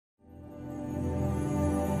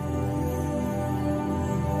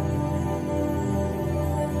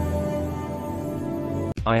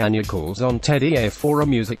Iyanya calls on Teddy A for a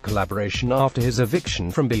music collaboration after his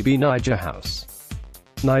eviction from BBNaija House.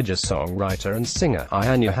 Naija songwriter and singer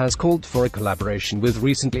Iyanya has called for a collaboration with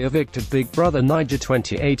recently evicted Big Brother Naija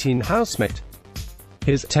 2018 housemate.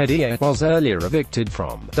 His Teddy A was earlier evicted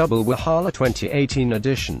from Double Wahala 2018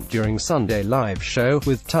 edition during Sunday live show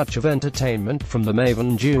with touch of entertainment from the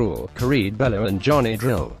Maven duo, Kareed Bello and Johnny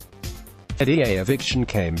Drill. Teddy A eviction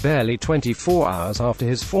came barely 24 hours after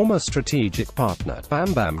his former strategic partner,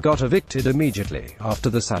 Bam Bam, got evicted immediately after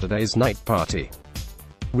the Saturday's night party.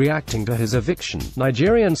 Reacting to his eviction,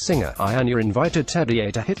 Nigerian singer Iyanya invited Teddy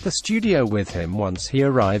A to hit the studio with him once he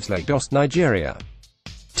arrives Lagos, Nigeria.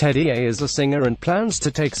 Teddy A is a singer and plans to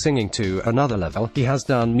take singing to another level. He has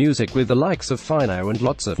done music with the likes of Fino and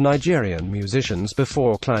lots of Nigerian musicians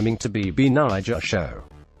before climbing to BBNaija show.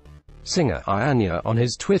 Singer Iyanya on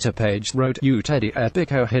his Twitter page wrote, "You Teddy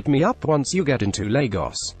Epico, hit me up once you get into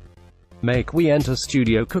Lagos. Make we enter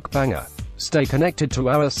studio cook banger." Stay connected to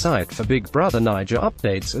our site for Big Brother Naija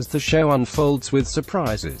updates as the show unfolds with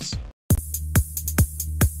surprises.